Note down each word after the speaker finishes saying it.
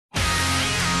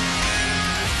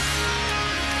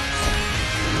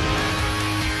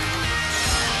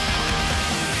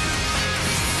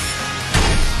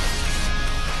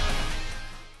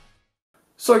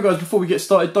So guys, before we get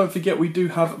started, don't forget we do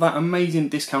have that amazing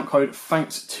discount code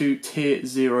thanks to Tier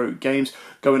 0 Games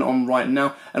going on right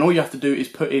now. And all you have to do is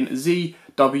put in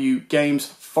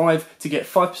ZWGames5 to get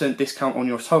 5% discount on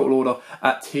your total order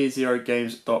at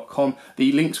tier0games.com.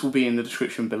 The links will be in the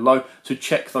description below, so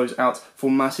check those out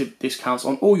for massive discounts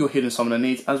on all your Hidden Summoner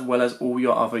needs as well as all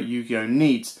your other Yu-Gi-Oh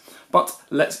needs. But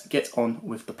let's get on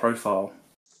with the profile.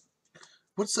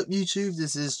 What's up YouTube,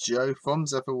 this is Joe from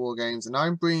Zephyr Wargames and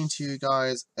I'm bringing to you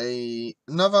guys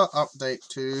another update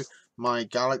to my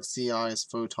Galaxy Eyes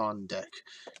Photon deck.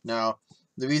 Now,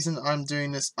 the reason I'm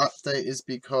doing this update is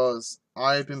because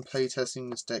I've been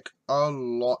playtesting this deck a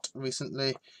lot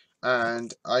recently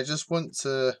and I just want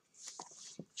to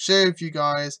share with you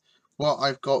guys what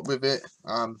I've got with it.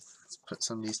 Let's put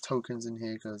some of these tokens in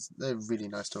here because they're really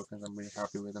nice tokens. I'm really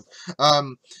happy with them.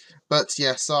 But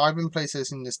yeah, so I've been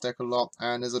playtesting this deck a lot,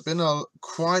 and there's been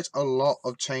quite a lot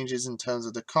of changes in terms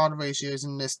of the card ratios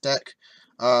in this deck,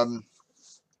 the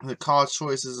card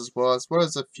choices as well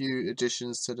as a few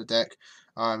additions to the deck,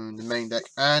 the main deck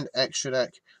and extra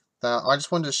deck that I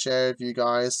just wanted to share with you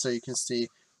guys so you can see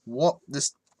what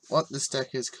this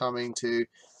deck is coming to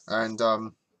and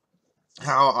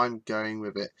how I'm going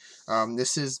with it.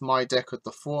 This is my deck with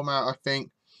the format. I think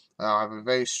I have a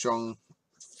very strong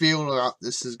feel that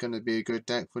this is going to be a good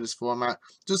deck for this format,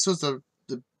 just as the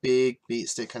big beat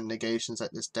stick and negations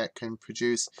that this deck can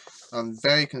produce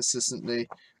very consistently,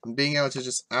 and being able to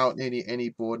just out nearly any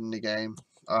board in the game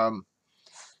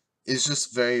is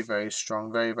just very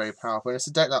strong, very powerful. And it's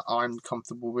a deck that I'm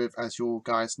comfortable with, as you all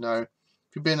guys know.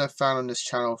 If you've been a fan on this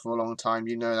channel for a long time,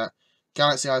 you know that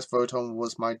Galaxy Eyes Photon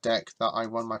was my deck that I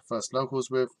won my first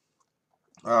locals with.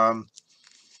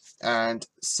 And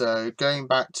so going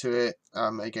back to it,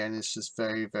 again, it's just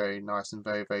very nice and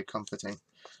very comforting.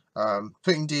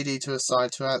 Putting DD to a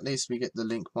side to at least we get the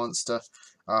Link Monster.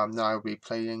 Now I'll be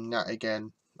playing that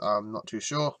again. Not too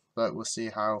sure, but we'll see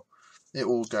how it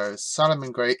all goes.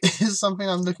 Salomon Great is something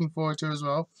I'm looking forward to as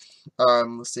well.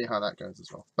 We'll see how that goes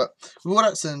as well. But with all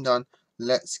that said and done,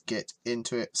 let's get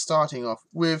into it. Starting off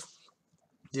with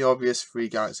the obvious 3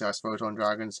 Galaxy Eyes Photon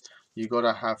Dragons. You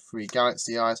gotta have 3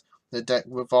 Galaxy Eyes. The deck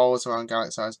revolves around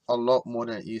Galaxy Eyes a lot more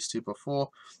than it used to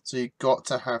before, so you got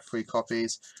to have 3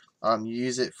 copies. You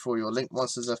use it for your Link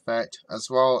Monsters effect as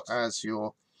well as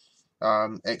your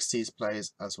XT's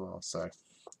plays as well. So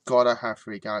gotta have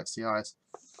 3 Galaxy Eyes.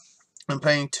 I'm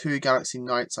playing 2 Galaxy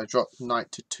Knights. I dropped Knight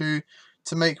to 2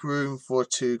 to make room for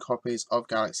 2 copies of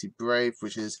Galaxy Brave,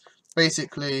 which is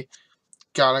basically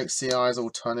Galaxy Eyes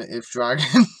alternative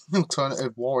dragon,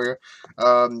 alternative warrior,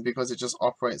 because it just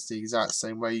operates the exact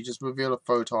same way. You just reveal a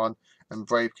photon and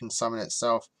Brave can summon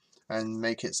itself and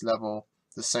make its level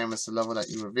the same as the level that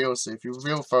you reveal. So if you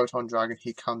reveal Photon Dragon,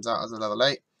 he comes out as a level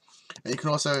 8. And you can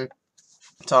also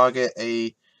target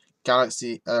a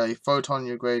Galaxy, a Photon in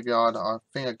your graveyard, I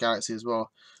think a Galaxy as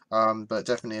well, but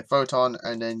definitely a Photon,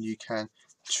 and then you can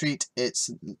treat its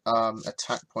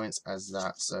attack points as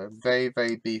that. So very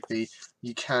beefy.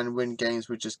 You can win games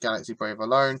with just Galaxy Brave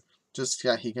alone, just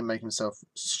that he can make himself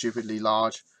stupidly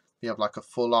large. You have like a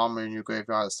full armor in your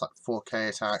graveyard, it's like 4k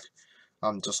attack,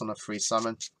 just on a free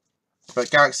summon.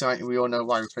 But Galaxy Knight, we all know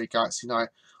why we play Galaxy Knight.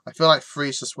 I feel like 3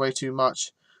 is just way too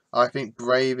much. I think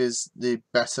Brave is the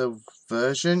better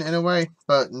version in a way,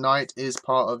 but Knight is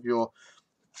part of your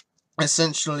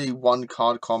essentially 1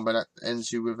 card combo that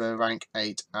ends you with a rank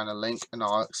 8 and a Link, and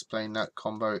I'll explain that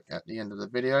combo at the end of the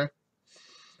video.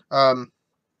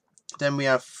 Then we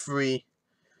have 3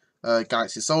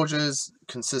 Galaxy Soldiers.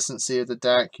 Consistency of the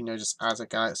deck, you know, just adds a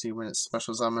Galaxy when it's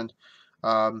special summoned,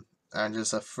 and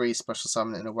just a free special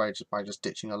summon in a way just by just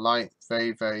ditching a light.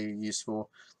 Very useful,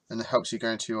 and it helps you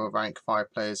go into your rank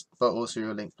 5 players, but also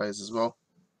your Link players as well.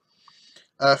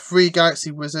 3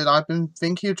 Galaxy Wizard. I've been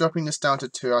thinking of dropping this down to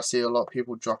 2. I see a lot of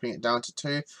people dropping it down to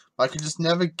 2. I can just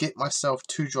never get myself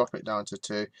to drop it down to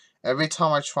 2. Every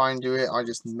time I try and do it, I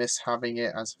just miss having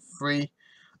it as 3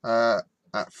 at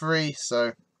 3.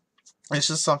 So it's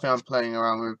just something I'm playing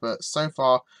around with. But so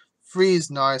far, 3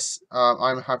 is nice.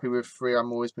 I'm happy with 3. I've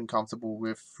always been comfortable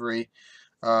with 3.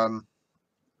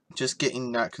 Just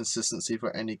getting that consistency for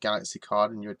any Galaxy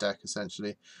card in your deck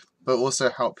essentially, but also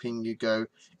helping you go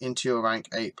into your rank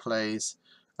 8 plays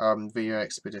via your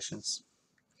expeditions.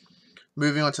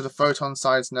 Moving on to the Photon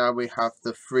sides now, we have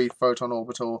the 3 Photon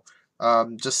Orbital.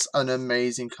 Just an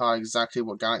amazing card, exactly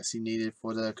what Galaxy needed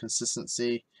for the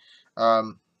consistency.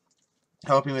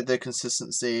 Helping with the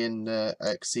consistency in the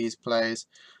XC's plays.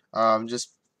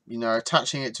 Just, you know,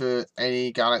 attaching it to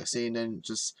any Galaxy and then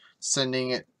just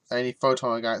sending it, any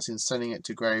Photon or Galaxy, and sending it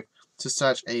to grave to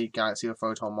search a Galaxy or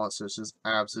Photon monster, which is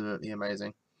absolutely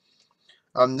amazing.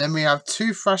 Then we have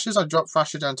 2 Thrashers. I dropped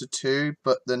Thrasher down to 2,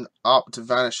 but then upped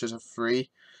Vanisher to 3.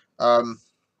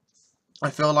 I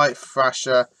feel like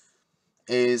Thrasher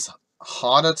is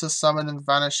harder to summon than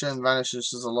Vanisher, and Vanisher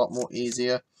is just a lot more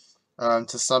easier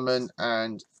to summon,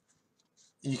 and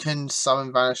you can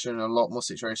summon Vanisher in a lot more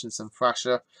situations than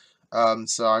Thrasher.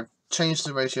 So I've changed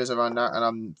the ratios around that, and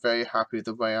I'm very happy with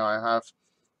the way I have.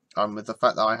 With the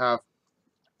fact that I have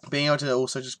being able to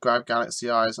also just grab Galaxy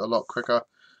Eyes a lot quicker.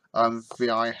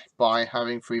 By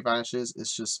having 3 Vanishes,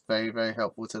 it's just very, very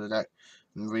helpful to the deck.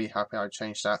 I'm really happy I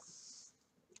changed that.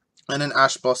 And then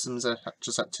Ash Blossoms are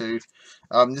just at 2.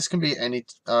 This can be any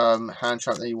hand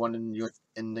trap that you want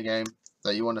in the game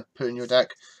that you want to put in your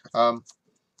deck.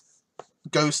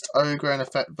 Ghost Ogre and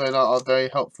Effect Veiler are very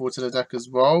helpful to the deck as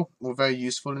well, or very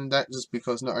useful in the deck, just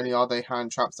because not only are they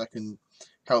hand traps that can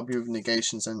help you with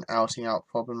negations and outing out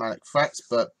problematic threats,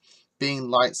 but being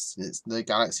lights, it's the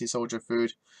Galaxy Soldier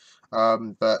food.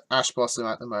 But Ash Blossom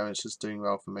at the moment is just doing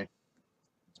well for me.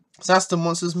 So that's the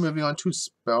monsters. Moving on to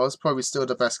spells. Probably still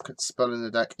the best spell in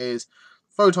the deck is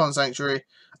Photon Sanctuary.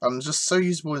 Just so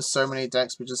useful in so many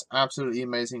decks, but just absolutely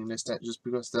amazing in this deck just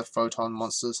because they're Photon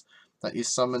monsters that you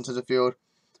summon to the field.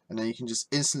 And then you can just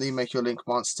instantly make your Link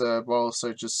monster, while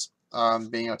also just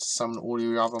being able to summon all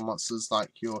your other monsters like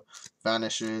your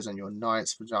Vanishers and your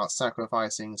Knights without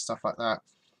sacrificing, stuff like that.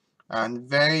 And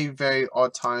very, very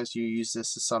odd times you use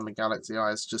this to summon Galaxy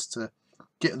Eyes just to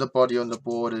get the body on the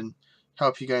board and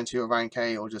help you go into your rank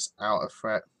 8 or just out a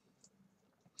threat.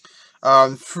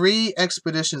 3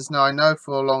 expeditions. Now I know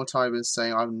for a long time I've been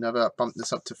saying I've never bumped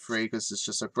this up to 3 because it's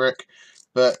just a brick,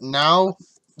 but now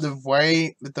the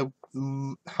way with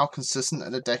how consistent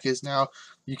the deck is now,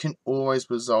 you can always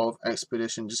resolve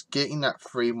expedition. Just getting that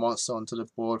 3 monster onto the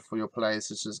board for your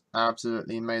players is just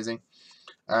absolutely amazing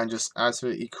and just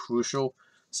absolutely crucial.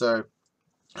 So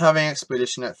having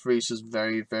expedition at 3 is just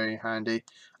very, very handy.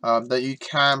 That you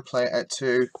can play at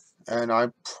 2, and I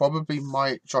probably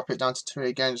might drop it down to 2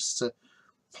 again just to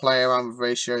play around with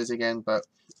ratios again, but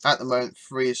at the moment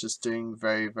 3 is just doing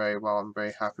very, very well. I'm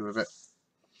very happy with it.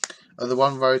 The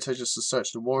 1 rotor just to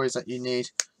search the warriors that you need.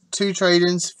 2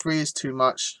 trade-ins, 3 is too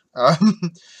much.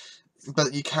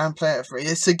 But you can play it at 3.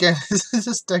 It's again,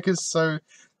 this deck is so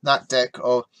that deck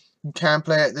of you can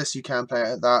play at this, you can play it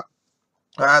at that.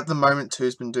 At the moment, 2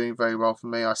 has been doing very well for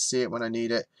me. I see it when I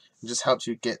need it. It just helps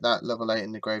you get that level 8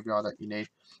 in the graveyard that you need.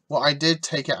 What I did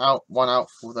take one out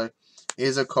for though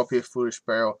is a copy of Foolish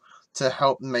Burial to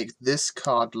help make this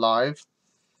card live.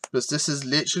 Because this is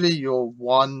literally your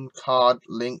 1 card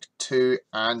Link 2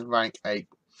 and rank 8.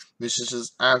 Which is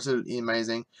just absolutely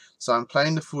amazing. So I'm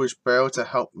playing the Foolish Burial to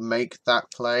help make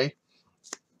that play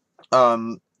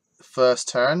first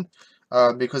turn.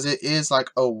 Because it is like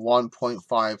a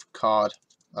 1.5 card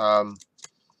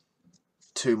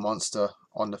 2 monster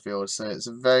on the field. So it's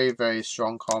a very, very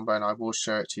strong combo, and I will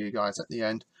show it to you guys at the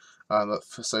end.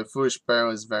 So Foolish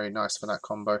Burial is very nice for that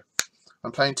combo.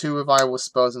 I'm playing 2 revival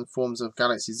spells in forms of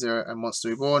Galaxy Zero and Monster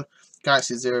Reborn.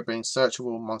 Galaxy Zero being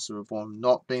searchable, Monster Reborn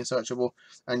not being searchable,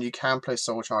 and you can play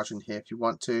Soul Charge in here if you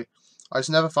want to. I just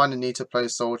never find the need to play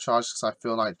Soul Charge because I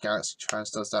feel like Galaxy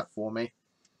Trans does that for me.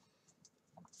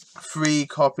 3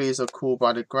 copies of Call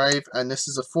by the Grave, and this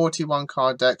is a 41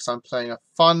 card deck, so I'm playing a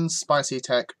fun, spicy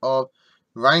tech of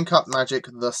Rank Up Magic,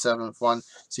 the 7th one,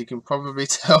 so you can probably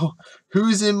tell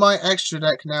who's in my extra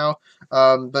deck now.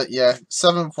 But yeah,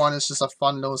 7th one is just a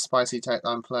fun little spicy tech that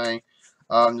I'm playing.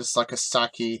 Just like a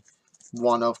sacky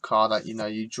one-off card that,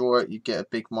 you draw it, you get a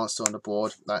big monster on the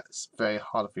board. That's very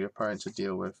hard for your opponent to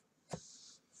deal with.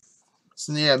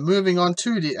 So yeah, moving on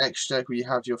to the extra deck, where you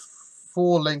have your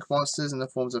 4 Link monsters in the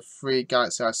forms of 3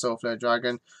 Galaxy Eye Soulflare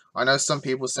Dragon. I know some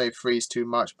people say 3 is too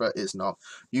much, but it's not.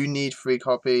 You need 3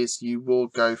 copies. You will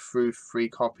go through 3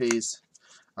 copies.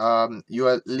 You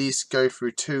at least go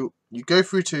through 2. You go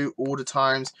through 2 all the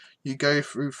times. You go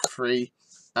through 3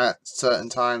 at certain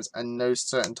times, and those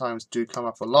certain times do come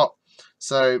up a lot.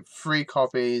 So 3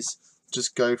 copies,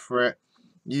 just go for it.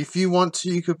 If you want to,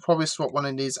 you could probably swap one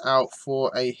of these out for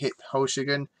a Hip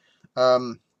Hoshigan.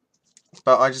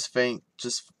 But I just think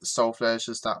Soulflare is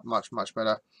just that much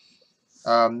better.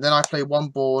 Then I play 1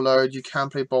 Ball Load. You can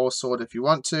play Ball Sword if you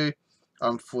want to,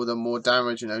 for the more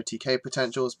damage and OTK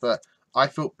potentials. But I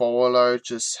feel Ball Load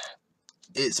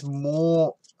it's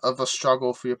more of a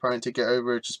struggle for your opponent to get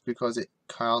over it, just because it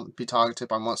can't be targeted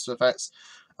by monster effects,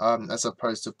 as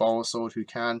opposed to Ball Sword, who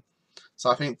can. So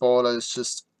I think Ball Load is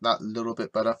just that little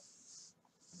bit better.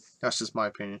 That's just my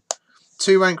opinion.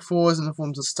 2 rank 4s in the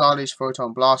forms of Starleash,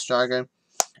 Photon, Blast Dragon.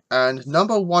 And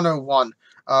number 101.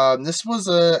 This was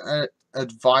a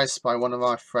advice by one of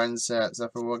my friends at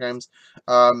Zephyr Wargames.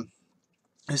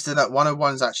 is that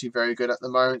 101 is actually very good at the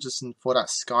moment, just for that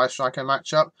Sky Striker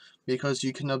matchup, because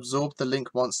you can absorb the Link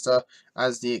Monster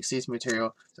as the Exceed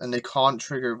material, and they can't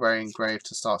trigger Ray Engrave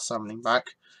to start summoning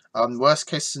back. Worst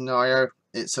case scenario,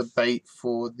 it's a bait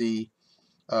for the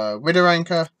Wither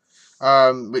Anchor,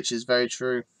 which is very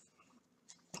true.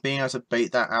 Being able to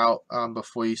bait that out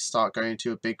before you start going to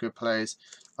your big good plays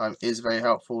is very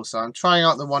helpful. So I'm trying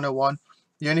out the 101.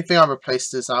 The only thing I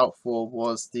replaced this out for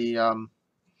was the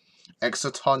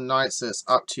Exoton Knight, so it's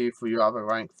up to you for your other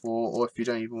rank 4, or if you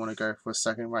don't even want to go for a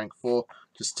second rank 4,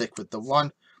 just stick with the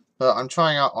 1. But I'm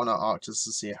trying out on an Arc just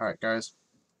to see how it goes.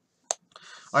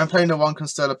 I'm playing the 1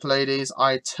 Constellar Pallades.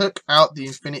 I took out the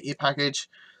Infinity package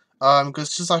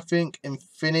because just I think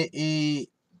Infinity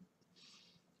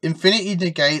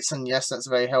negates, and yes, that's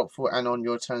very helpful, and on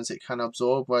your turns it can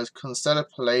absorb, whereas Constellar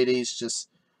Pallades just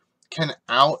can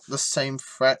out the same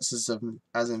threats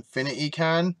as Infinity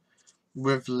can.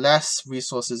 With less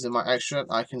resources in my extra,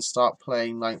 I can start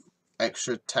playing like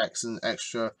extra text and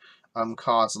extra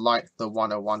cards like the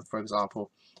 101, for example.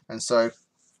 And so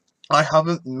I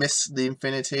haven't missed the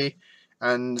Infinity,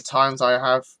 and the times I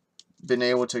have been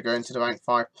able to go into the rank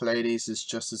 5 Pallades is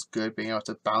just as good. Being able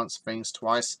to bounce things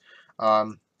twice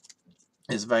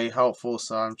is very helpful.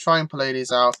 So I'm trying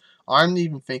Pallades out. I'm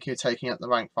even thinking of taking out the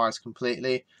rank 5s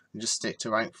completely and just stick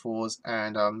to rank 4s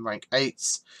and rank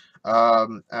 8s.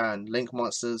 And Link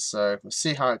monsters, so we'll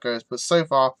see how it goes. But so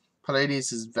far,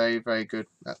 Pallades is very, very good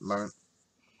at the moment.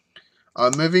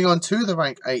 Moving on to the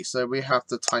rank 8, so we have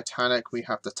the Titanic, we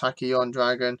have the Tachyon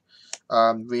Dragon,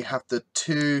 we have the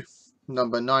 2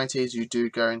 number 90s, you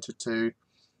do go into 2,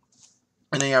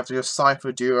 and then you have your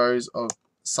Cypher duos of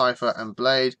Cypher and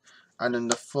Blade, and then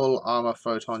the full armor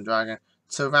Photon Dragon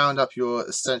to round up your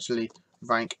essentially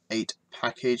rank 8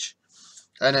 package.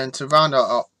 And then to round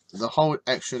up the whole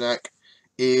extra deck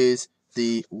is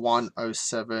the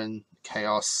 107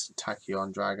 Chaos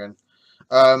Tachyon Dragon,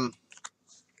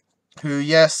 who,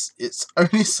 yes, it's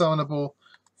only summonable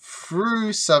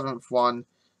through 7th one,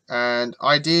 and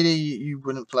ideally you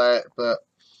wouldn't play it, but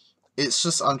it's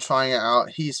just, I'm trying it out.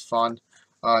 He's fun.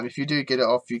 If you do get it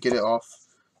off, you get it off.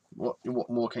 What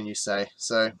more can you say?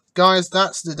 So guys,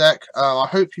 that's the deck. I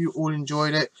hope you all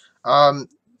enjoyed it.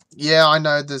 Yeah, I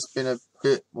know there's been a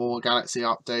bit more Galaxy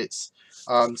updates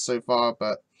so far,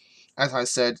 but as I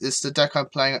said, it's the deck I'm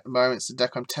playing at the moment. It's the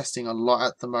deck I'm testing a lot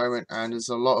at the moment, and there's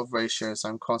a lot of ratios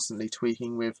I'm constantly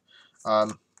tweaking with,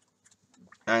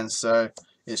 and so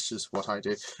it's just what I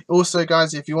do. Also,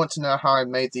 guys, if you want to know how I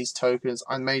made these tokens,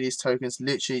 I made these tokens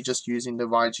literally just using the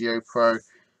YUGIOH Pro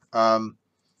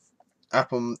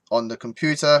app on the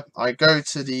computer. I go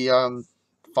to the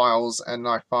files and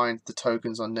I find the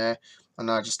tokens on there,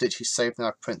 and I just literally save them.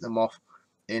 I print them off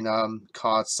in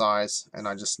card size, and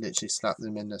I just literally slap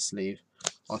them in the sleeve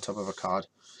on top of a card.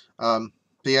 But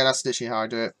yeah, that's literally how I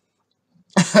do it.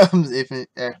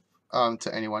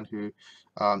 To anyone who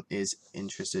is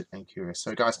interested and curious.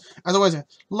 So guys, as always,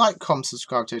 like, comment,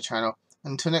 subscribe to the channel.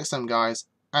 Until next time, guys,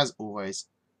 as always,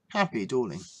 happy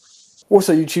dueling.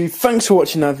 Also, YouTube, thanks for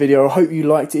watching that video. I hope you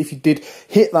liked it. If you did,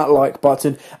 hit that like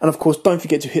button. And of course, don't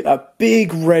forget to hit that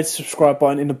big red subscribe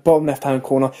button in the bottom left-hand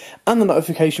corner and the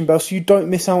notification bell so you don't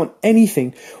miss out on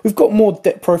anything. We've got more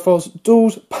deck profiles,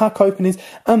 duels, pack openings,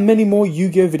 and many more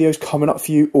Yu-Gi-Oh videos coming up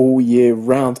for you all year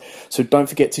round. So don't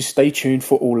forget to stay tuned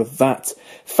for all of that.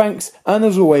 Thanks, and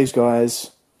as always,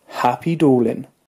 guys, happy dueling.